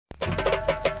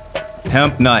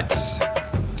Hemp nuts.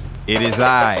 It is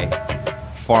I,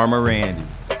 Farmer Randy.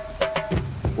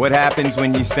 What happens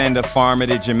when you send a farmer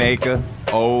to Jamaica?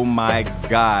 Oh my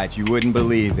God, you wouldn't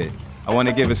believe it. I want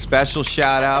to give a special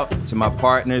shout out to my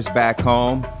partners back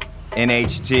home,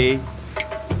 NHT.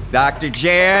 Dr.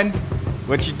 Jan,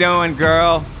 what you doing,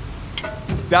 girl?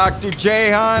 Dr.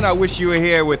 Jahan, I wish you were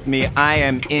here with me. I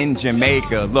am in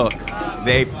Jamaica. Look,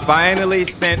 they finally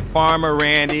sent Farmer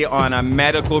Randy on a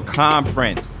medical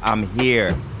conference. I'm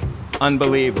here.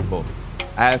 Unbelievable.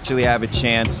 I actually have a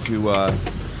chance to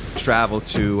travel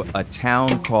to a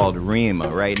town called Rima.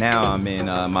 Right now I'm in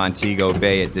Montego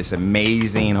Bay at this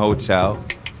amazing hotel.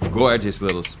 Gorgeous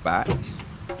little spot.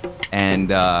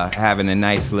 And having a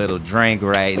nice little drink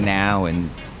right now and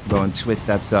going to twist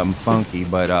up something funky.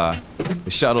 But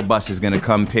the shuttle bus is going to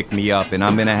come pick me up and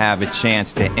I'm going to have a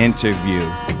chance to interview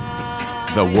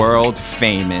the world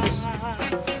famous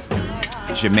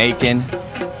Jamaican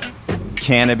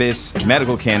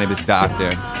medical cannabis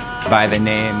doctor by the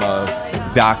name of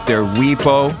Dr.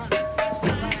 Wipo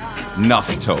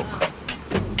Nuftoke.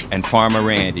 And Farmer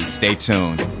Randy, stay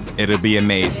tuned. It'll be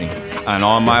amazing. And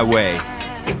on my way,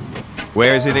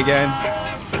 where is it again?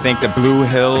 I think the Blue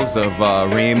Hills of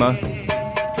Rima.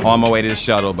 On my way to the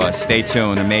shuttle bus. Stay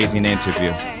tuned. Amazing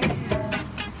interview.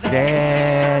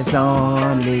 There's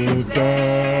only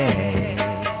day.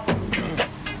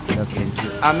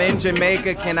 I'm in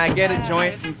Jamaica. Can I get a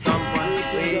joint from someone,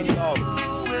 please?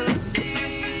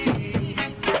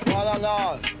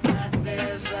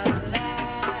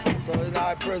 So in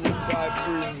our present time,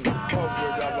 bring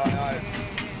coverage of our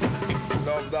heights.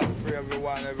 Love that for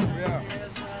everyone, everywhere.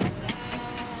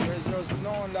 So it's just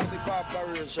known that the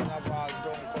corporation of all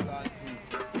tongue color and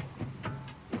people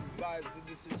advise the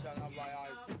decision of our heights.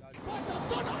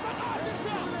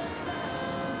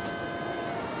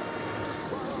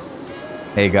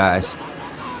 Hey guys.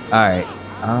 Alright.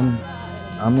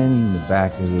 I'm in the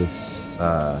back of this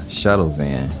shuttle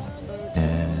van.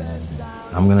 And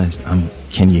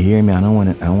can you hear me? I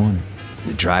want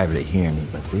the driver to hear me,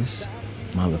 but this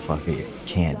motherfucker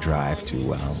can't drive too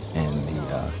well. And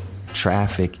the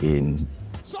traffic this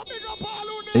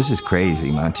is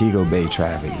crazy. Montego Bay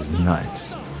traffic is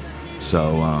nuts.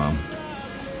 So, I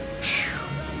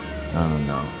don't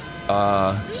know.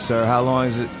 Sir, how long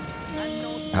is the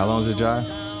drive?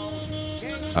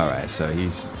 All right, so he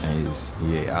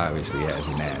obviously has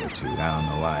an attitude. I don't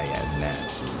know why he has an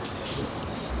attitude.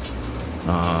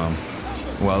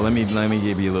 Well, let me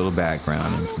give you a little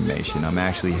background information. I'm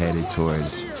actually headed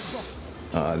towards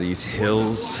these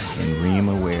hills in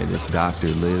Rima where this doctor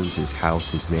lives. His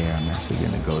house is there. I'm actually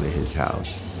gonna go to his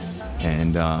house,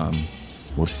 and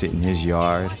we'll sit in his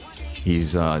yard.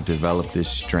 He's developed this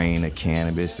strain of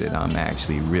cannabis that I'm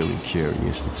actually really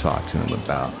curious to talk to him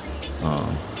about.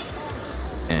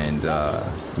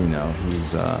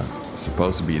 He's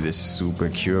supposed to be this super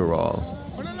cure-all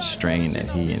strain that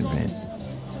he invented.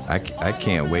 I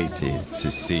can't wait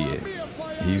to see it.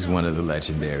 He's one of the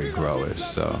legendary growers,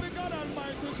 so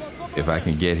if I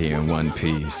can get here in one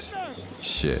piece,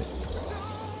 shit.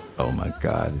 Oh my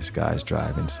God, this guy's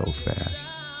driving so fast.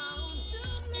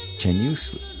 Can you...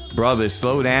 Brother,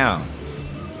 slow down.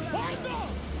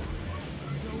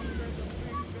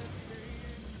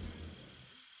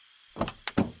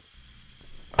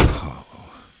 Oh,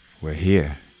 we're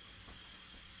here.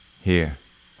 Here.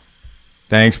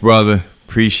 Thanks, brother.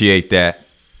 Appreciate that.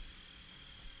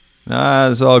 Nah,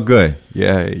 it's all good.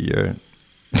 Yeah, you're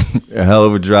a hell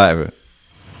of a driver.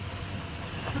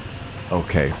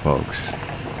 Okay, folks.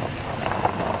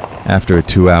 After a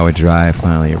 2-hour drive,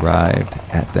 finally arrived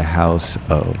at the house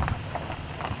of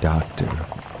Dr.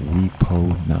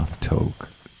 Wipo Nuftoke.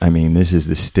 I mean, this is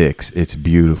the sticks. It's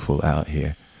beautiful out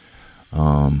here.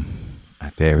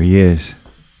 There he is.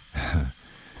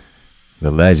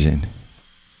 The legend.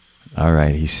 All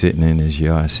right, he's sitting in his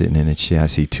yard, sitting in a chair. I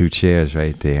see 2 chairs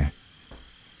right there.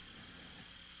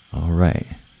 All right,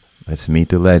 let's meet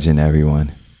the legend,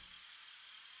 everyone.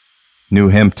 New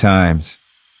Hemp Times.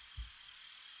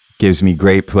 Gives me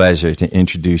great pleasure to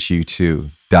introduce you to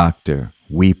Dr.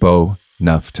 Wipo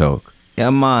Nuftoke.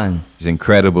 Yeah, man. It's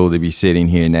incredible to be sitting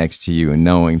here next to you and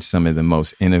knowing some of the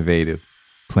most innovative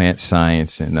plant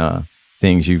science and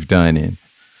things you've done in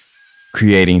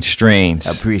creating strains.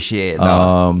 I appreciate it.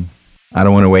 I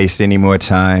don't want to waste any more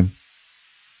time.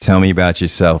 Tell me about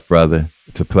yourself, brother.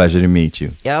 It's a pleasure to meet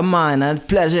you. Yeah, man. A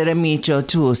pleasure to meet you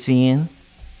too, seeing.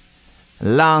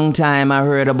 Long time I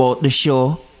heard about the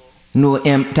show. New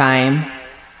Hemp Time.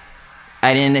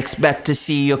 I didn't expect to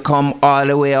see you come all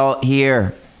the way out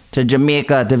here to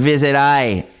Jamaica to visit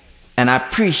I. And I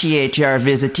appreciate your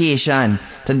visitation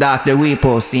to Dr.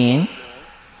 Wipo, scene.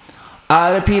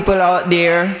 All the people out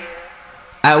there,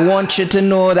 I want you to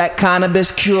know that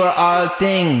cannabis cure all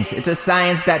things. It's a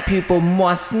science that people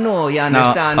must know. You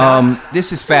understand that?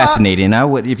 This is fascinating.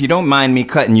 If you don't mind me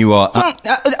cutting you off. What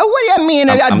do you mean?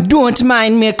 You don't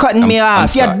mind me cutting me off.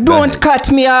 sorry, You don't cut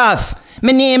me off.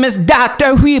 My name is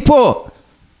Dr. Huipo.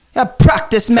 You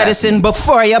practice medicine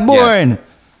before you're born. Yes.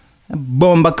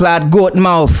 Bomba-clad goat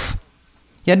mouth.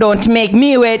 You don't make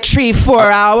me wait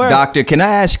 3-4 hours. Doctor, can I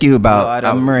ask you about... Lord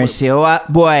have mercy.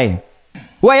 What, boy?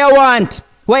 What you want?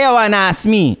 What you want to ask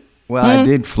me? Well, I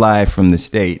did fly from the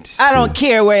States. I don't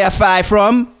care where you fly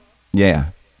from. Yeah.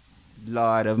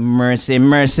 Lord of mercy,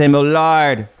 mercy, my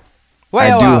Lord. What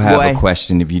I you do want, have boy? a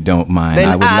question if you don't mind. Then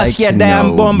I would ask like your to damn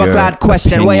know bomba-clad your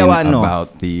question. What you want to know?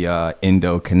 about the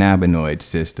endocannabinoid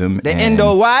system. The and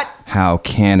endo what? How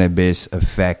cannabis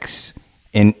affects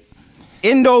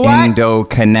Endo what?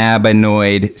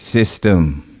 endocannabinoid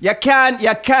system. You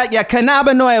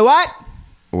cannabinoid what?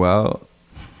 Well,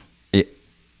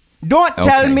 Don't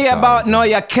tell Okay, me sorry. about no,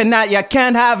 you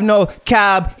can't have no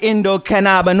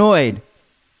endocannabinoid.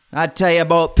 I'll tell you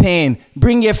about pain.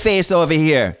 Bring your face over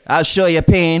here. I'll show you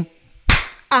pain.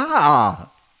 ah,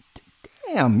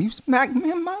 damn, you smacked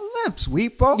me in my lips,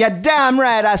 Weepo. You're damn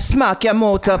right I smack your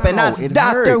mouth up, and Ow, that's it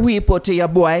Dr. hurts. Weepo to your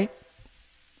boy.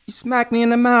 You smacked me in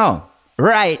the mouth.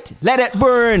 Right, let it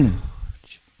burn.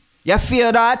 You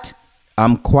feel that?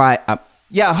 I'm quiet.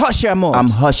 Yeah, hush your mouth. I'm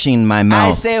hushing my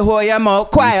mouth. I say hold your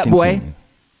mouth. Quiet, Please boy. continue.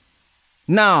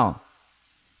 Now,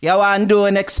 you want to do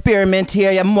an experiment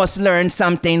here, you must learn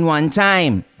something one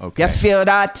time. Okay. You feel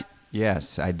that?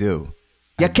 Yes, I do.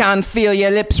 You can't feel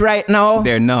your lips right now?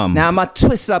 They're numb. Now I'm going to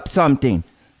twist up something.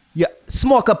 You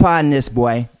smoke upon this,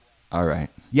 boy. All right.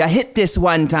 You hit this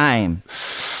one time.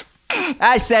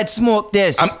 I said smoke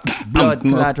this. Blood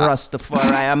clot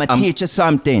Rastafari. I'm going to teach you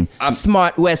something.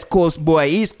 Smart West Coast boy.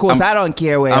 East Coast, I don't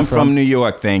care where I'm you're from New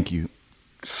York, thank you.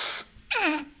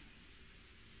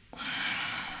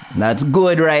 That's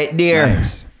good right there.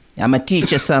 Nice. I'm going to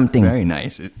teach you something. Very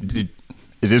nice.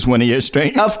 Is this one of your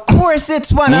strains? Of course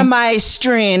it's one of my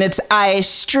strain. It's I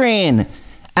strain.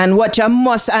 And what you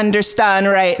must understand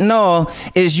right now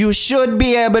is you should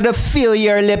be able to feel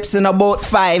your lips in about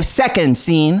 5 seconds,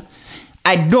 scene.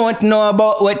 I don't know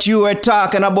about what you were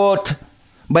talking about,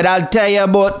 but I'll tell you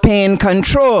about pain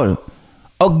control.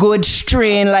 A good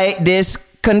strain like this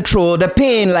control the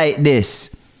pain like this.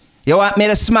 You want me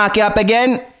to smack you up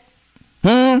again?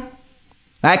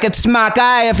 I could smack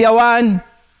eye if you want.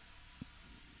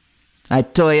 I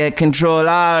told you control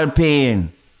all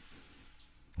pain.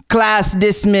 Class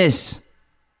dismiss.